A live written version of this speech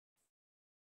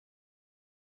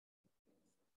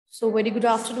So very good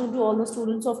afternoon to all the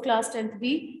students of class 10th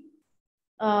B.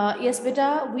 Yes,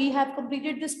 beta, we have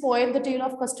completed this poem, The Tale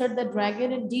of Custard the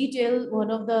Dragon, in detail, one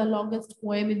of the longest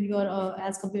poem in your,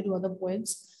 as compared to other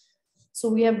poems. So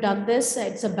we have done this.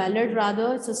 It's a ballad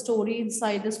rather, it's a story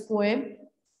inside this poem.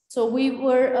 So we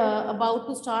were about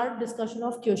to start discussion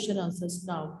of question answers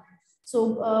now.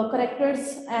 So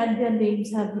characters and their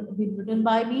names have been written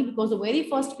by me because the very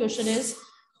first question is,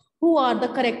 who are the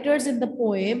characters in the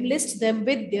poem? List them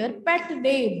with their pet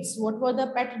names. What were the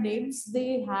pet names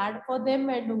they had for them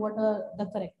and what are the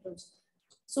characters?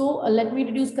 So let me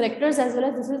introduce characters as well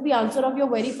as this is the answer of your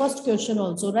very first question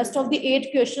also. Rest of the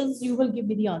 8 questions, you will give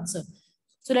me the answer.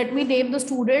 So let me name the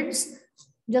students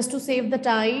just to save the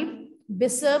time.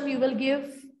 Bisam, you will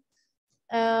give.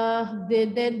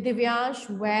 Then Divyansh,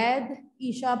 Ved,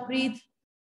 Isha Preet,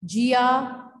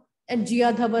 Jia, and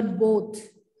Jia Dhawan both.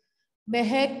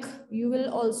 Mehek, you will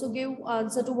also give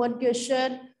answer to one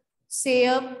question.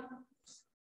 Sayam,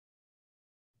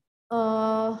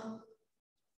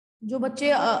 जो बच्चे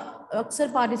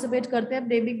अक्सर participate करते हैं,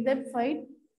 naming them, fine.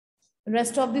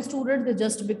 Rest of the students, they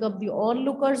just become the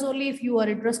onlookers only. If you are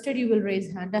interested, you will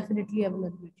raise hand. Definitely, I will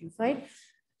admit you, fine.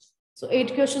 So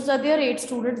 8 questions are there, 8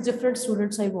 students, different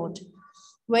students I want.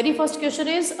 Very first question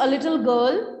is, a little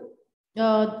girl.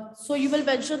 So you will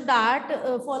mention that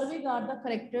following are the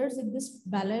characters in this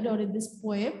ballad or in this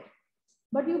poem,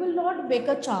 but you will not make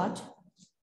a chart.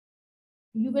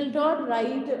 You will not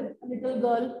write a little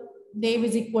girl name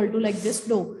is equal to like this.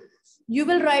 No, you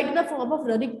will write in the form of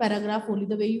running paragraph only,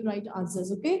 the way you write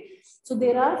answers. Okay. So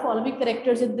there are following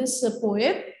characters in this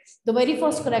poem. The very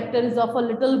first character is of a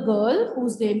little girl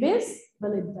whose name is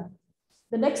Melinda.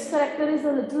 The next character is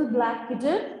a little black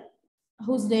kitten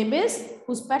whose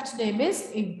pet name is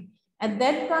Ink. And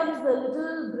then comes the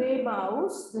little gray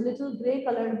mouse, the little gray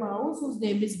colored mouse whose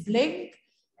name is Blink.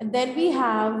 And then we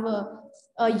have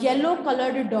a yellow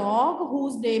colored dog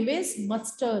whose name is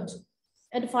Mustard.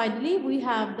 And finally, we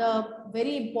have the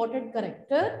very important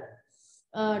character,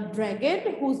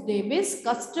 dragon, whose name is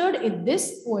Custard in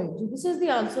this poem. So this is the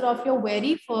answer of your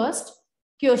very first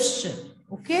question.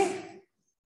 Okay.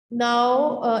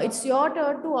 Now it's your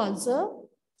turn to answer.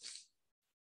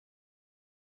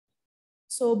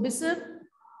 So Bisam,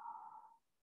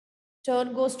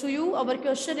 turn goes to you. Our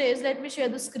question is, let me share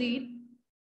the screen.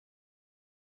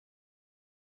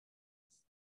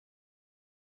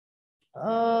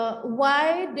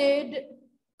 Why did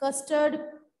Custard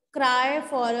cry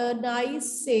for a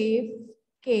nice, safe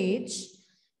cage?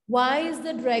 Why is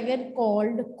the dragon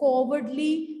called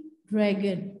cowardly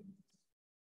dragon?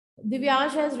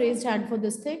 Divyansh has raised hand for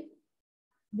this thing.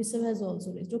 Bisam has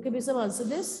also raised. Okay, Bisam, answer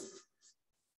this.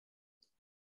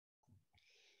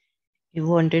 He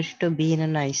wanted to be in a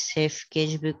nice, safe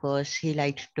cage because he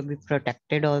liked to be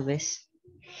protected always.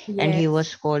 Yes. And he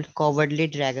was called Cowardly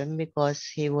Dragon because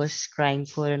he was crying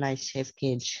for a nice, safe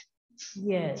cage.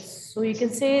 Yes. So you can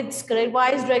say it's correct.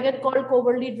 Why is dragon called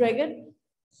Cowardly Dragon?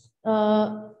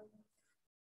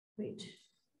 Wait.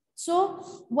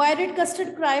 So why did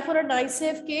Custard cry for a nice,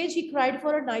 safe cage? He cried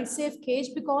for a nice, safe cage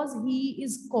because he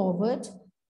is coward.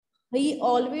 He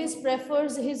always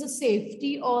prefers his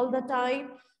safety all the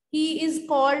time. He is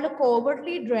called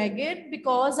Cowardly Dragon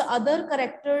because other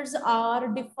characters are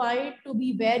defined to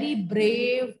be very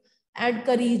brave and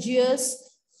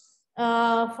courageous.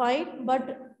 Fine,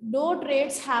 but no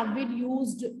traits have been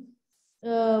used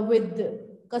with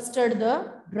Custard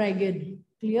the Dragon.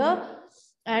 Clear?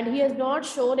 And he has not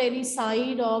shown any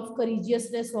sign of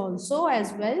courageousness also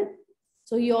as well.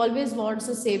 So he always wants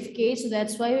a safe cage. So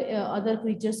that's why other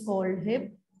creatures called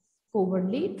him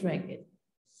Cowardly Dragon.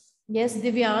 Yes,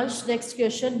 Divyansh, next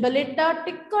question. Belinda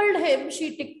tickled him.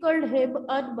 She tickled him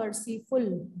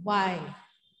unmerciful. Why?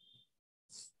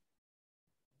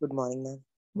 Good morning, ma'am.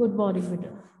 Good morning,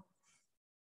 Peter.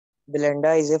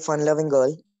 Belinda is a fun-loving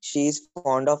girl. She is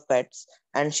fond of pets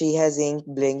and she has Ink,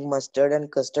 Blink, Mustard and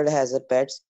Custard as her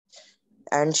pets.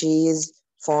 And she is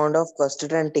fond of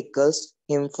Custard and tickles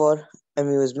him for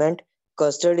amusement.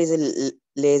 Custard is a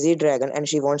lazy dragon and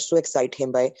she wants to excite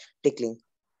him by tickling.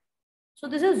 So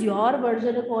this is your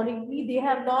version according to me. They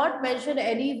have not mentioned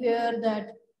anywhere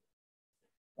that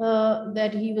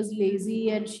that he was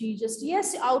lazy and she just,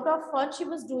 yes, out of fun she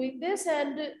was doing this,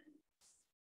 and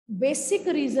basic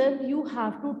reason you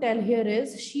have to tell here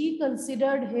is she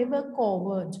considered him a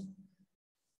coward.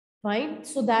 Fine.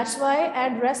 So that's why,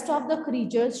 and rest of the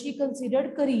creatures she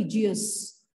considered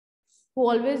courageous, who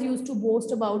always used to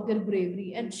boast about their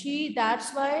bravery. And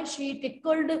that's why she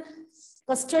tickled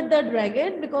Custard the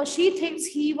dragon, because she thinks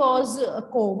he was a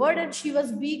coward and she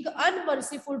was being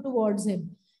unmerciful towards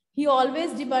him. He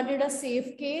always demanded a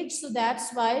safe cage, so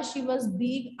that's why she was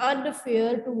being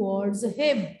unfair towards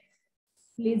him.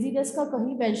 Laziness का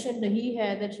कहीं mention नहीं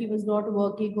है that he was not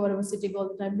working or was sitting all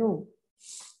the time. No.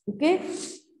 Okay.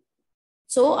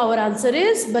 So our answer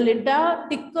is Belinda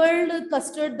tickled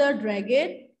Custard the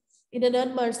dragon in an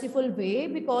unmerciful way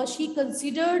because she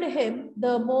considered him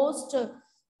the most,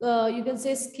 you can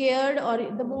say, scared or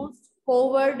the most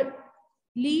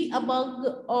cowardly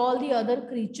among all the other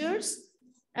creatures.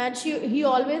 And he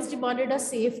always demanded a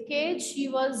safe cage. She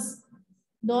was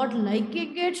not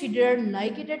liking it. She didn't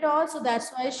like it at all. So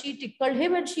that's why she tickled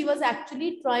him and she was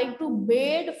actually trying to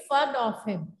made fun of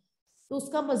him. तो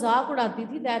उसका मजाक उड़ाती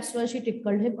थी. That's why she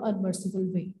tickled him unmerciful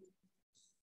way.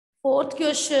 Fourth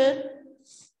question.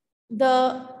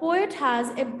 The poet has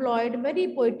employed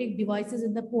many poetic devices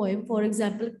in the poem. For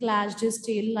example, clashed his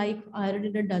tail like iron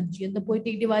in a dungeon. The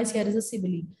poetic device here is a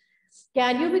simile.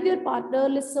 Can you with your partner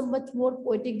list some much more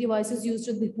poetic devices used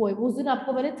in the poem? उस दिन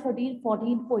आपको मैंने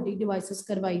 13-14 poetic devices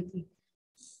करवाई थी.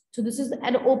 So this is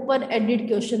an open-ended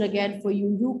question again for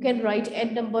you. You can write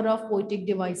n number of poetic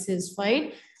devices.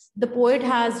 Fine. The poet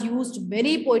has used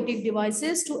many poetic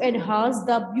devices to enhance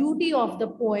the beauty of the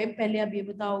poem. पहले आप ये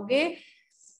बताओगे.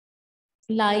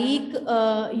 Like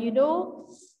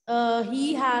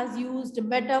he has used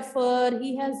metaphor.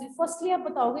 He has firstly आप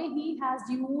बताओगे. He has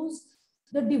used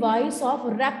the device of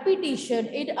repetition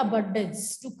in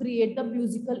abundance to create the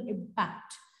musical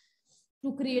impact.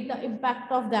 To create the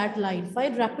impact of that line.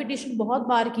 Fine. Repetition बहुत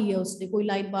बार की है उसने. कोई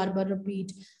line bar bar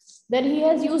repeat. Then he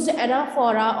has used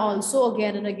anaphora also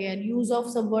again and again. Use of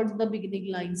some words in the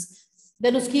beginning lines.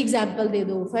 Then उसकी example दे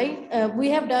दो. Fine. We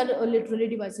have done literary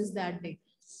devices that day.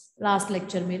 Last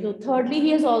lecture में. तो thirdly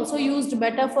he has also used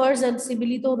metaphors and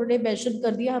simile. तो उन्होंने mention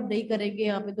कर दिया. हम नहीं करेंगे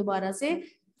यहाँ पे दोबारा से.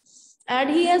 And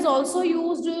he has also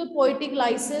used poetic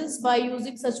license by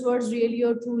using such words really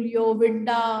or truly or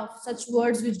winda, such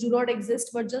words which do not exist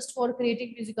but just for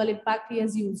creating musical impact he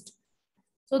has used.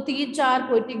 So 3-4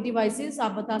 poetic devices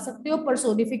आप बता सकते हो.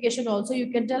 Personification also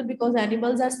you can tell because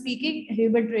animals are speaking,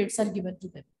 human traits are given to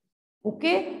them.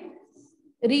 Okay.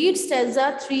 Read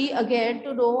stanza 3 again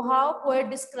to know how poet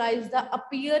describes the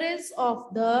appearance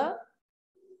of the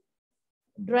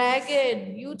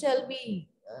dragon. You tell me.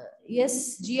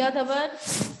 Yes, Jia Dhawan.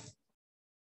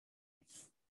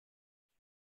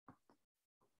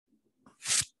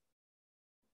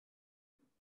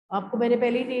 आपको मैंने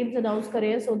पहले ही names announce करे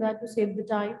हैं so that to save the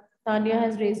time. Tanya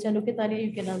has raised hand. Okay, Tanya,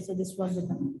 you can answer this one.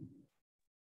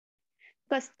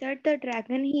 Custard the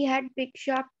dragon, he had big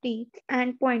sharp teeth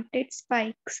and pointed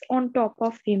spikes on top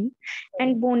of him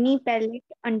and bony palate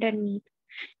underneath.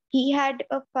 He had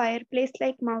a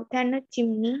fireplace-like mouth and a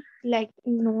chimney-like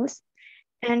nose,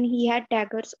 and he had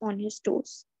daggers on his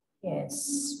toes.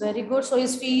 Yes, very good. So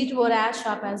his feet were as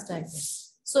sharp as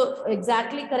daggers. So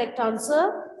exactly correct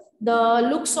answer. The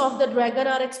looks of the dragon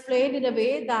are explained in a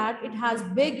way that it has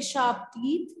big sharp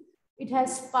teeth. It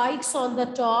has spikes on the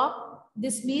top.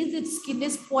 This means its skin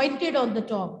is pointed on the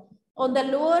top. On the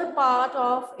lower part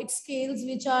of its scales,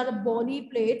 which are bony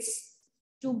plates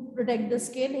to protect the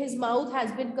skin, his mouth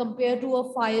has been compared to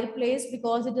a fireplace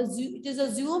because it is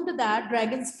assumed that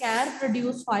dragons can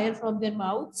produce fire from their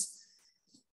mouths.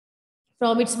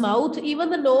 From its mouth.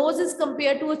 Even the nose is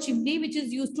compared to a chimney which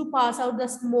is used to pass out the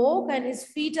smoke, and his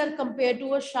feet are compared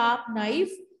to a sharp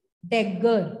knife,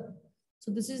 dagger.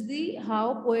 So this is the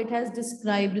how poet has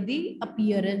described the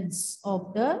appearance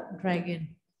of the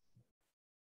dragon.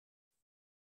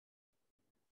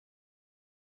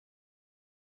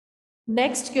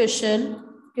 Next question.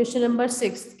 Question number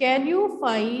 6. Can you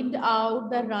find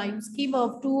out the rhyme scheme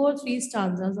of 2 or 3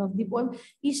 stanzas of the poem?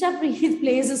 Isha, please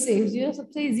plays the saves. You know,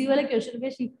 सबसे easy वाला question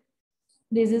में she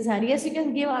raises hand. Yes, you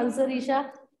can give answer,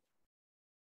 Isha.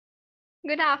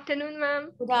 Good afternoon,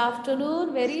 ma'am. Good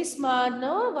afternoon. Very smart,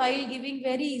 no? While giving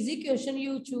very easy question,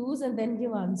 you choose and then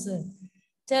give answer.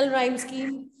 Tell rhyme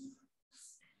scheme.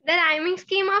 The rhyming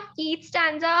scheme of each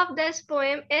stanza of this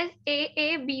poem is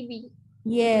AABB.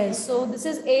 Yes, so this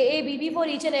is AABB for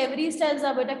each and every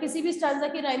stanza. But किसी भी stanza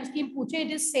की rhyme scheme पूछे,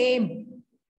 it is same.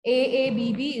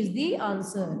 AABB is the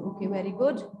answer. Okay, very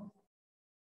good.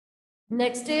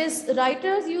 Next is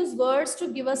writers use words to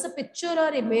give us a picture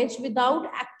or image without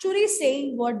actually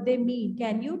saying what they mean.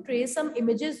 Can you trace some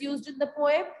images used in the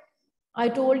poem? I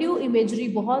told you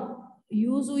imagery बहुत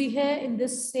use हुई है in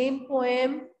this same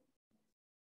poem.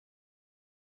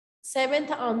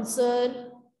 7th answer.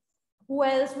 Who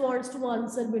else wants to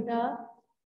answer, beta?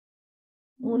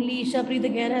 Only Isha Preet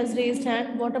again has raised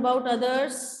hand. What about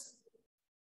others?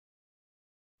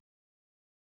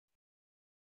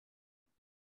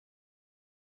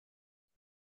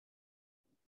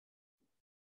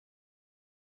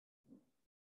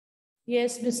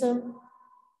 Yes, Bisam.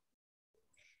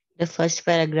 The first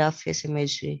paragraph is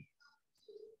imagery.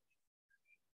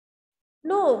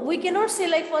 No, we cannot say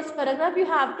like first paragraph. You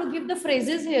have to give the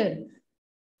phrases here.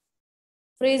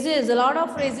 Phrases, a lot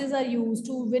of phrases are used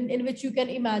to in which you can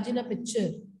imagine a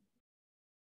picture.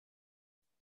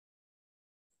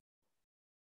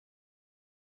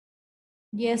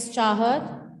 Yes,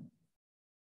 Chahat.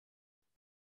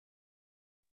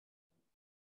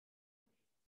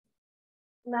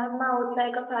 Ma'am, mouth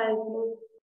like a fireplace.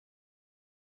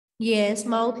 Yes,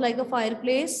 mouth like a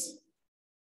fireplace.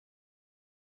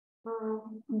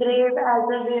 Brave as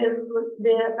a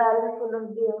barrel full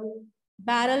of beer.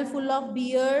 Barrel full of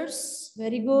beers.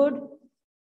 Very good.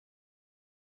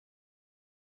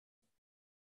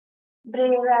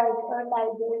 Brave as a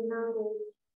tiger in a rage.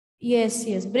 Yes,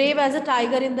 yes. Brave as a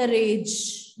tiger in the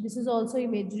rage. This is also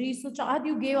imagery. So, Chahat,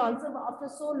 you gave answer after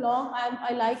so long.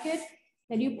 I like it.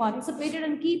 And you participated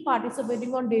and keep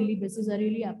participating on daily basis. I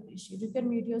really appreciate. You can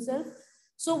mute yourself.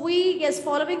 So yes,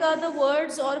 following are the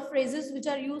words or phrases which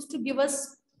are used to give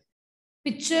us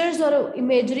pictures or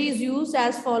imagery is used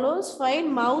as follows.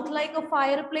 Fine. Mouth like a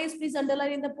fireplace. Please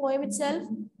underline in the poem itself.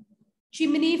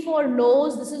 Chimney for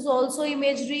nose. This is also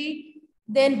imagery.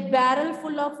 Then barrel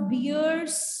full of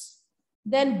beers.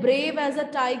 Then brave as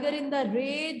a tiger in the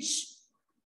rage.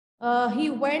 He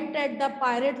went at the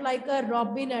pirate like a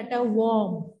robin at a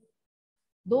worm.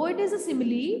 Though it is a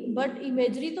simile, but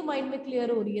imagery to mind में clear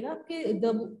हो रही है ना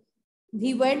कि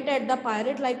he went at the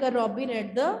pirate like a robin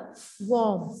at the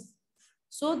worm.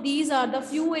 So these are the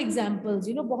few examples.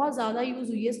 बहुत ज़्यादा use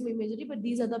हुई है इसमें imagery, but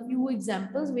these are the few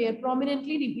examples where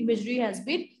prominently the imagery has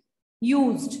been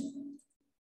used.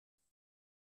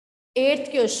 8th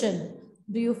question.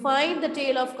 Do you find the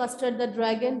tale of Custard the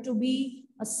Dragon to be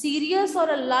a serious or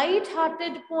a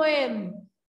light-hearted poem?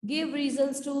 Give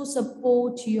reasons to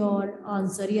support your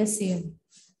answer. Yes, Sam.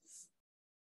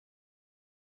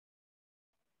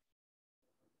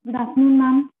 Good afternoon,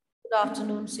 ma'am. Good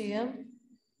afternoon, Sam.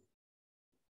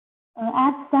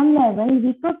 At some level,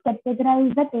 we could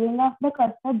categorize the tale of the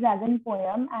Custard Dragon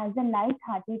poem as a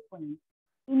light-hearted poem.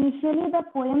 Initially, the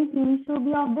poem seems to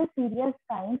be of the serious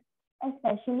kind,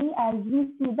 especially as we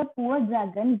see the poor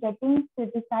dragon getting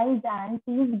criticized and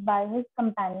teased by his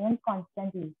companions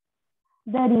constantly.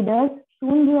 The readers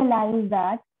soon realize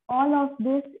that all of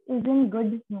this is in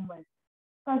good humor.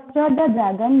 Custard the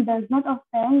dragon does not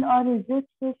offend or resist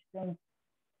his friends.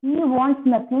 He wants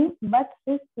nothing but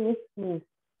his safe place.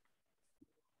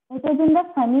 It is in the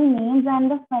funny names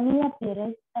and the funny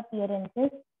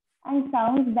appearances and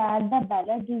sounds that the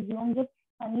ballad resumes its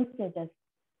funny status.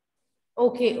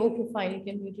 Okay, fine. You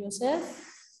can mute yourself.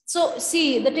 So,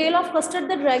 see, the Tale of Custard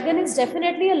the Dragon is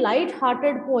definitely a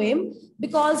light-hearted poem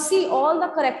because, see, all the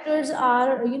characters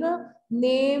are,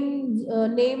 named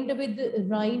with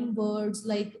rhyme words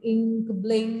like ink,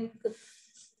 blink.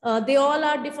 They all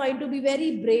are defined to be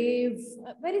very brave,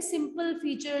 very simple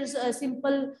features,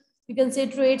 simple, you can say,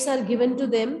 traits are given to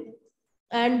them.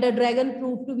 And the dragon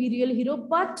proved to be real hero.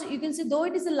 But you can say, though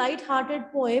it is a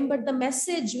light-hearted poem, but the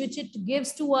message which it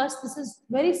gives to us, this is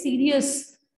very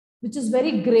serious, which is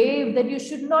very grave, that you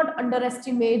should not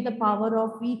underestimate the power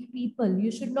of weak people. You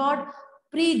should not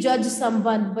prejudge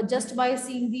someone, but just by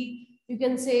seeing the, you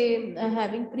can say,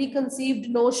 having preconceived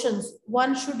notions.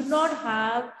 One should not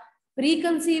have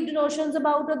preconceived notions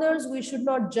about others. We should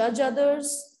not judge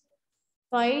others,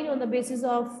 fine, on the basis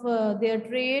of their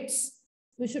traits.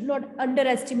 We should not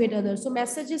underestimate others. So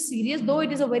message is serious, though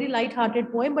it is a very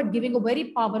light-hearted poem, but giving a very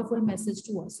powerful message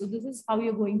to us. So this is how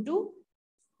you're going to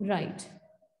write.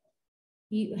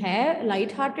 You have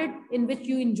light-hearted, in which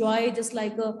you enjoy, just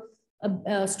like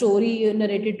a story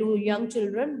narrated to young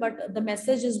children, but the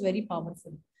message is very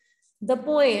powerful. The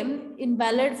poem in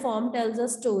ballad form tells a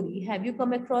story. Have you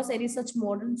come across any such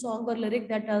modern song or lyric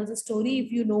that tells a story?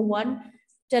 If you know one,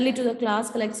 tell it to the class,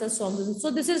 collect such songs.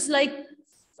 So this is like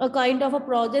a kind of a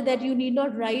project that you need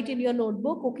not write in your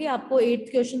notebook. Okay, आपको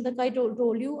 8th question तक I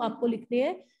told you आपको लिखने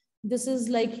हैं. This is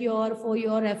like for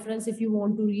your reference. If you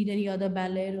want to read any other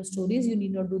ballad or stories, you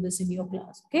need not do this in your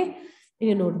class. Okay, in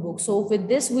your notebook. So with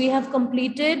this, we have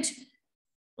completed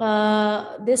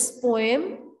this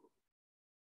poem.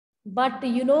 But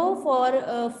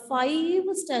for 5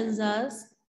 stanzas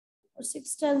or 6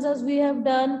 stanzas, we have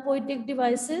done poetic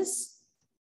devices.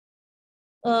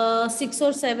 6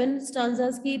 or 7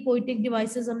 stanzas की poetic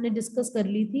devices हमने discuss कर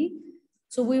ली थी.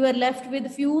 So we were left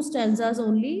with few stanzas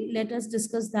only. Let us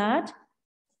discuss that.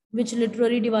 Which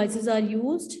literary devices are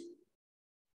used?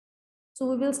 So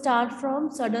we will start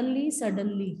from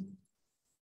suddenly.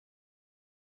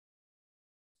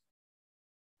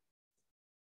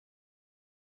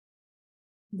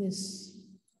 This.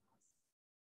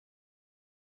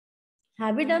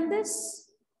 Have we done this?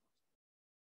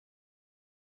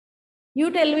 You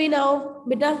tell me now,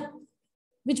 beta,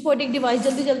 which poetic device?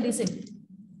 Jaldi jaldi se.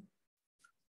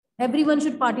 Everyone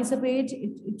should participate.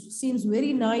 It seems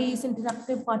very nice,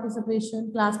 interactive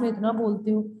participation. Class में इतना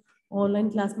बोलते हो, online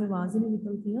class में आवाज ही नहीं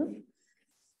निकलती है.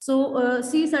 So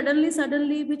see,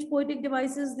 suddenly, which poetic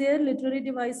device is there? Literary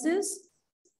devices.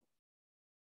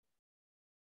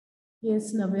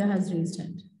 Yes, Navya has raised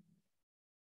hand.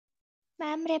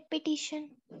 Ma'am, repetition.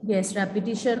 Yes,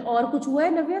 repetition. और कुछ हुआ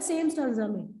है नव्या same stanza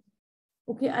में?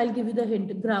 Okay, I'll give you the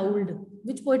hint. Growled.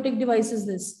 Which poetic device is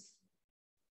this?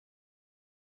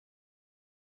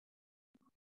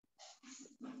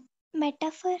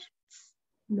 Metaphor.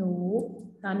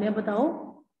 No. Tanya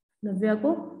बताओ नव्या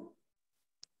को.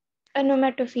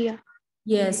 Onomatopoeia.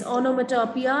 Yes,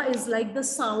 onomatopoeia is like the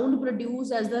sound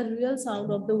produced as the real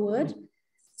sound of the word.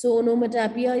 So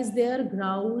onomatopoeia is there,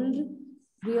 growled,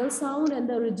 real sound, and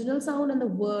the original sound and the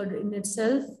word in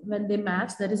itself, when they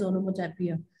match, that is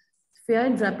onomatopoeia. Fair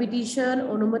and repetition,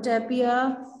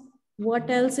 onomatopoeia. What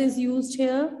else is used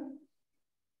here?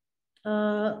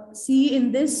 See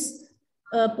in this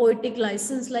poetic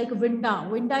license like winda.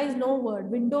 Winda is no word.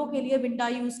 Window के लिए winda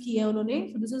use किया है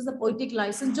उन्होंने. So this is the poetic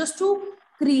license just to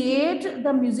create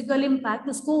the musical impact.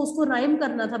 उसको rhyme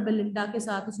करना था Belinda के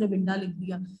साथ, उसने winda लिख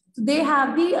दिया. So they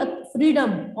have the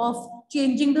freedom of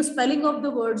changing the spelling of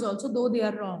the words also, though they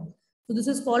are wrong. So this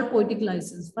is called poetic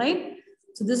license. Fine.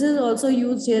 So this is also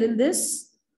used here in this.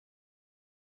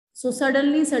 So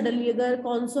suddenly अगर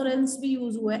consonants भी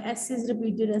use हुआ है, S is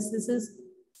repeated as this is,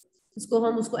 इसको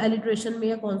हम उसको alliteration में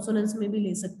या consonants में भी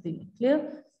ले सकते हैं.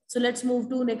 Clear? So let's move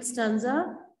to next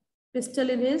stanza. Pistol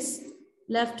in his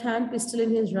left hand, pistol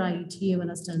in his right. ये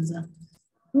वाला stanza.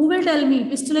 Who will tell me?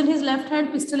 Pistol in his left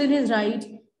hand, pistol in his right,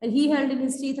 and he held in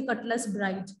his teeth a cutlass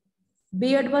bright.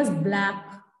 Beard was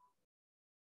black.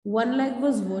 One leg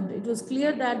was wood. It was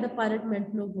clear that the pirate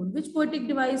meant no good. Which poetic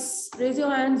device? Raise your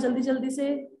hands. Jaldi jaldi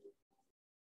se.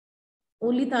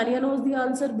 Only Tanya knows the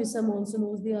answer. Bisam also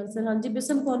knows the answer. Hanji,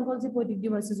 Bisam, कौन सी poetic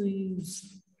devices we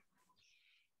use?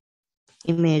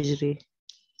 Imagery.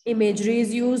 Imagery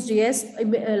is used, yes.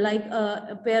 Like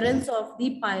appearance of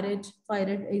the pirate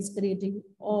is creating.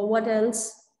 Or what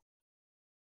else?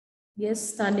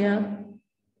 Yes, Tanya.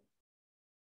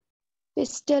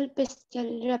 Pistol,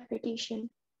 repetition.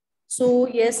 So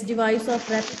yes, device of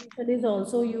repetition is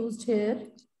also used here.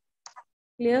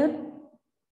 Clear?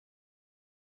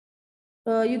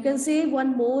 You can say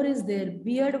one more is there.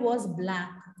 Beard was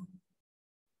black.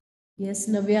 Yes,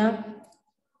 Navya.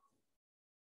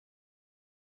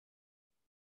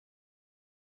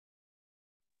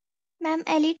 Ma'am,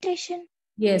 alliteration.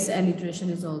 Yes, alliteration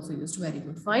is also used. Very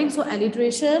good. Fine. So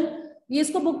alliteration. ये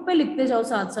इसको book पे लिखते जाओ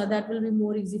साथ. That will be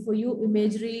more easy for you.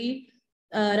 Imagery,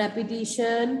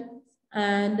 repetition,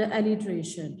 and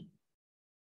alliteration.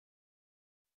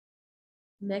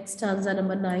 Next stanza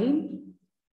number 9.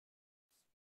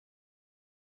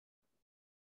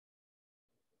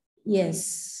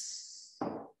 Yes.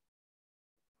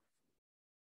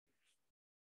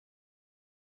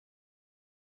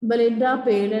 Belinda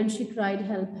paled and she cried,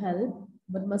 help, help,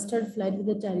 but Mustard fled with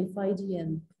a terrified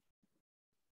yelp.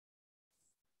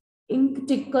 Ink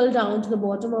trickled down to the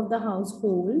bottom of the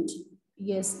household.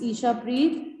 Yes, Isha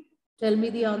Preet, tell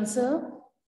me the answer.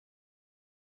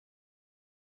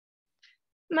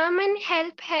 Ma'am, in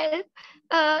help,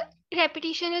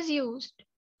 repetition is used.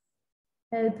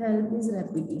 Help, help is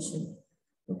repetition,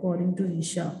 according to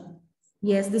Isha.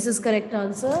 Yes, this is correct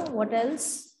answer. What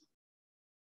else?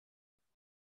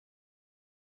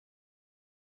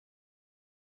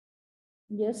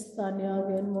 Yes, Tanya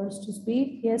again wants to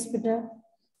speak. Yes, Peter.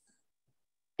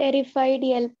 Terrified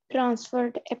yelp,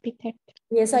 transferred epithet.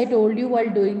 Yes, I told you while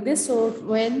doing this. So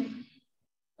when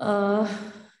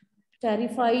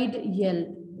terrified yelp,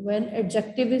 when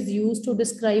adjective is used to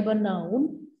describe a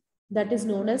noun, that is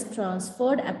known as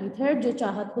transferred epithet. जो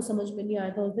चाहत को समझ में नहीं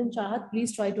आया था उस दिन, चाहत,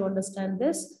 please try to understand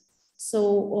this.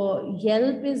 So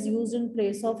yelp is used in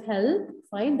place of help.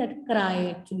 Find that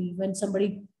cry actually, when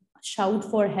somebody shout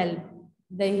for help,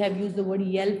 they have used the word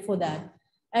yelp for that.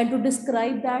 And to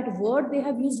describe that word, they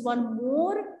have used one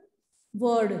more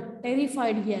word,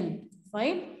 terrified yelp.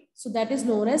 Fine. So that is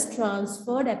known as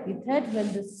transferred epithet,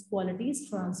 when this quality is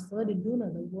transferred into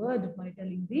another word by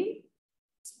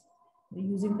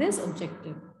using this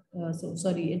adjective.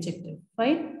 Adjective.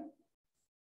 Fine.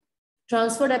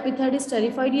 Transferred epithet is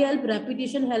terrified yelp,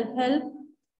 repetition, help, help.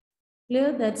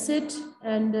 Clear? That's it.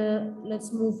 And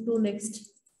let's move to next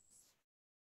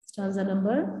stanza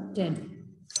number 10.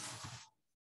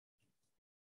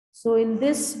 So in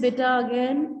this beta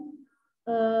again,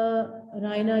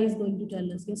 Raina is going to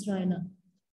tell us. Yes, Raina.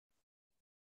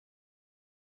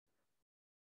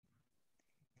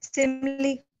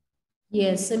 Simile.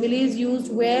 Yes, simile is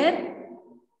used where?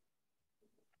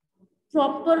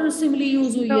 Proper simile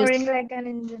use हुई है. Snoring like an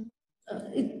engine.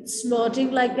 It's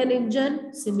snorting like an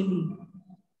engine, simile.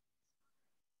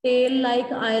 Tail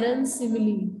like iron,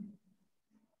 simile.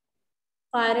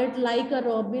 Pirate like a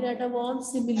robin at a worm,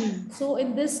 simile. So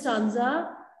in this stanza,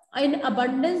 in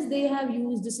abundance, they have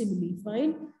used simile,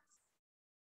 fine.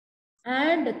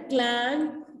 And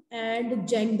clank and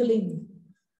jangling.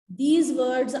 These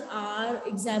words are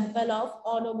example of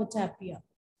onomatopoeia.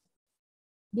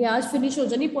 ये आज finish हो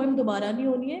जानी, poem दोबारा नहीं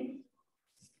होनी है.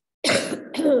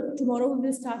 Tomorrow we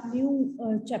will start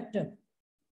new chapter.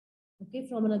 Okay,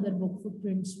 from another book,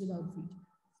 Footprints Without Feet.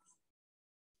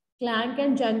 Clank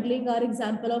and jangling are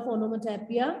example of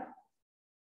onomatopoeia.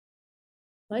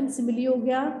 Fine, simile हो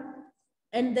गया.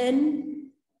 And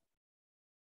then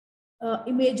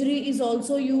imagery is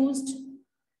also used.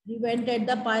 He went at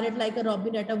the pirate like a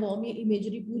robin at a worm. ये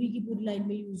imagery पूरी की पूरी line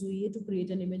में use हुई है to create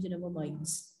an image in our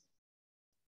minds.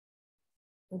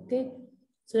 Okay,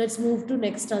 so let's move to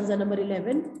next stanza number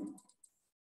 11.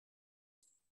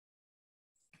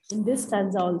 In this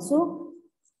stanza also,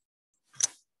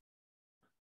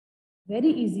 very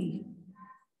easy.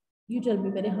 You tell me,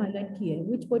 मैंने highlight किया है.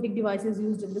 Which poetic device is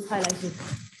used in this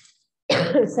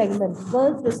highlighted segment?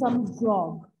 Girls with some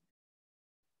grog.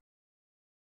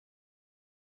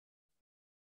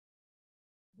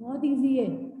 बहुत easy है.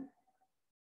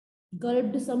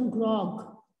 Gulped some grog.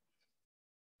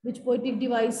 Which poetic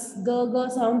device? G, G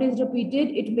sound is repeated.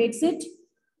 It makes it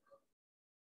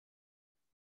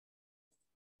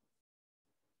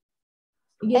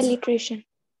yes. Alliteration.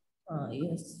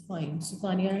 Yes, fine. So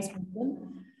Tanya has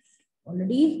spoken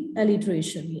already.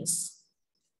 Alliteration, yes.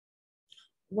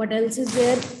 What else is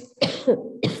there?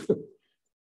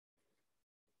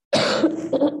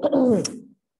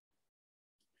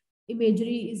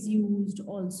 Imagery is used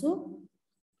also.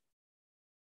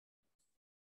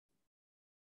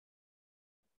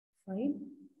 Fine.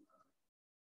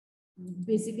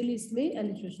 Basically, इसमें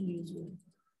alliteration use हुआ.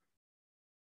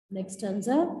 Next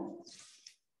stanza.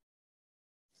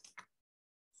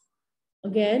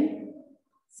 Again,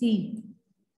 C.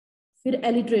 फिर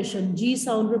alliteration. G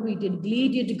sound repeated.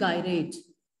 Gleed, gyrate.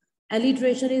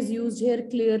 Alliteration is used here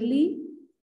clearly.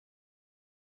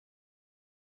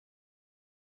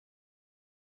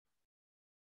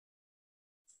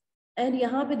 And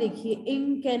यहाँ पे देखिए,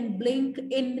 ink and blink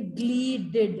in glee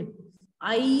did.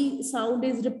 I sound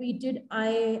is repeated.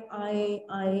 I,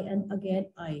 and again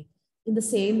I in the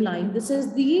same line. This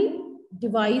is the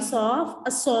device of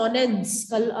assonance.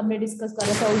 कल हमने discuss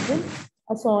करा था उस दिन.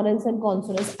 Assonance and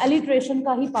consonance. Alliteration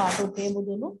का ही part होते हैं वो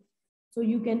दोनों. So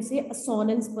you can say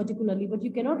assonance particularly, but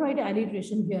you cannot write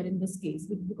alliteration here in this case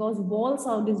because vowel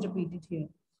sound is repeated here.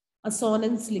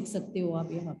 Assonance लिख सकते हो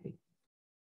आप यहाँ पे.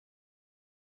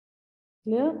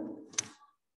 Clear?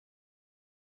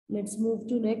 Let's move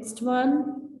to next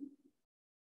one.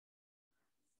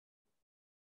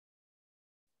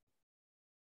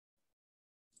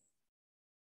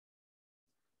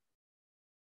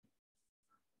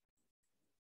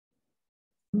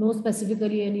 No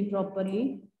specifically any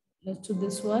properly. Let's do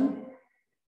this one.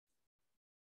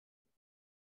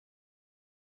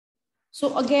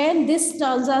 So again, this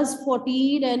stanzas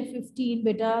 14 and 15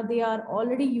 beta, they are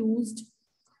already used.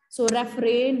 So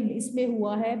refrain इसमें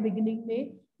हुआ है beginning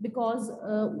में because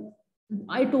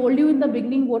I told you in the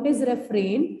beginning what is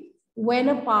refrain. When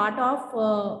a part of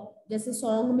जैसे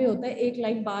song में होता है एक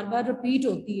line बार बार repeat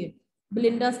होती है.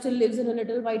 Belinda still lives in a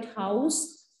little white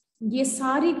house. ये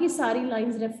सारी की सारी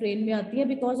lines refrain में आती है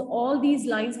because all these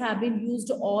lines have been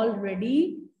used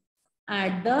already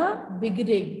at the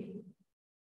beginning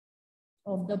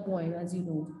of the poem, as you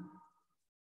know.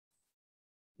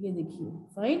 ये देखिए,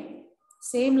 fine.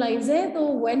 Same lines है,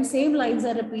 तो when same lines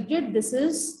are repeated,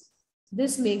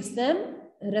 this makes them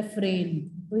refrain.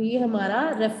 तो ये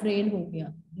हमारा refrain हो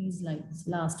गया. These lines,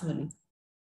 last वाली.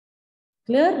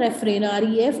 Clear? Refrain,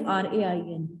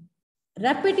 R-E-F-R-A-I-N.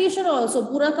 Repetition also,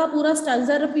 पूरा का पूरा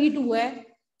stanza repeat हुआ है,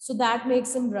 so that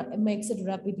makes it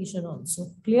repetition also.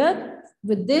 Clear?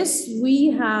 With this, we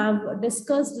have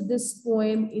discussed this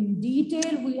poem in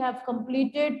detail. We have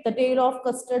completed the tale of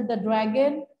Custard the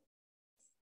Dragon.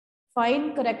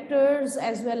 Find characters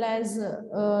as well as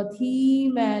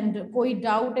theme, and कोई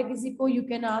doubt है किसी को, you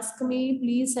can ask me.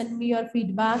 Please send me your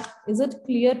feedback. Is it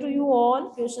clear to you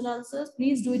all? Question answers.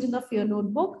 Please do it in the fear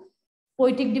notebook.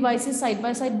 Poetic devices side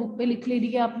by side book पे लिख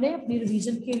लीजिए आपने अपनी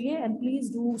revision के लिए, and please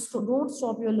don't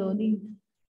stop your learning.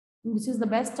 This is the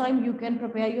best time you can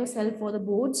prepare yourself for the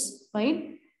boards,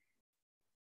 fine?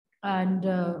 And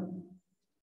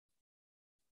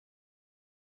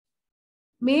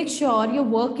make sure your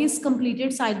work is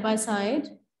completed side by side.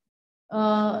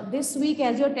 This week,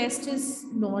 as your test is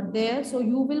not there, so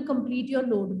you will complete your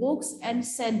notebooks and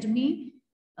send me,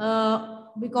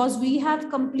 because we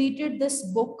have completed this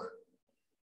book.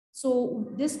 So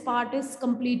this part is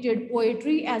completed,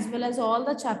 poetry as well as all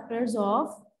the chapters of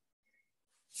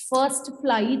first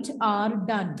flight are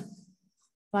done.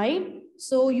 Fine.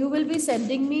 So you will be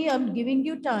sending me, I'm giving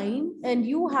you time, and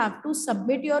you have to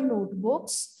submit your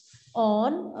notebooks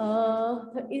on,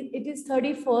 it is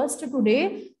 31st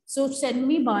today. So send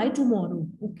me by tomorrow.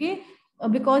 Okay.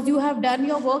 Because you have done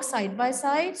your work side by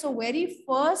side. So very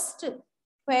first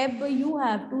Feb, you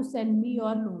have to send me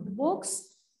your notebooks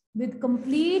with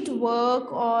complete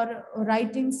work or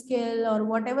writing skill or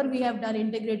whatever we have done,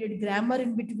 integrated grammar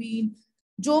in between.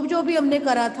 जो भी हमने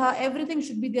करा था, everything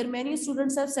should be there. Many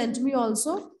students have sent me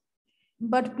also,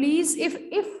 but please, if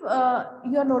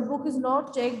your notebook is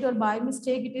not checked or by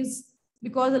mistake, it is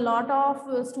because a lot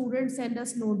of students send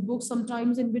us notebooks.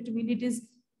 Sometimes in between it is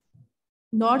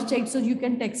not checked, so you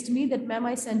can text me that, ma'am,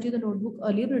 I sent you the notebook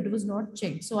earlier, but it was not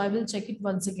checked, so I will check it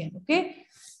once again. Okay,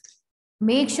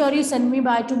 make sure you send me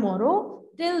by tomorrow.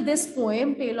 Till this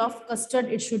poem, Tale of Custard,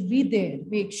 it should be there.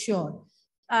 Make sure.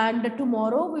 And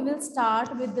tomorrow we will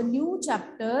start with the new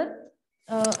chapter.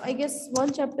 I guess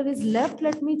one chapter is left.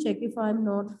 Let me check if I'm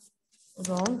not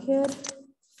wrong here.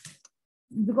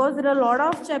 Because there are a lot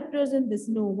of chapters in this.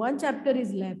 No, one chapter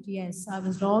is left. Yes, I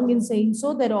was wrong in saying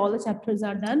so. That all the chapters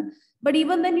are done. But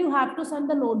even then, you have to send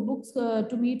the notebooks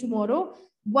to me tomorrow.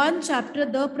 One chapter,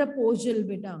 the proposal,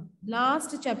 beta.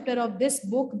 Last chapter of this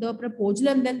book, the proposal,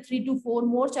 and then 3 to 4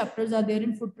 more chapters are there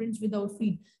in Footprints Without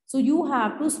Feet. So you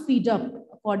have to speed up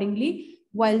accordingly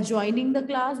while joining the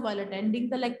class, while attending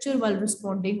the lecture, while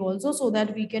responding also, so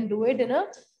that we can do it in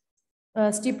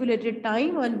a stipulated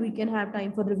time and we can have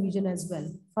time for revision as well.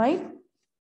 Fine.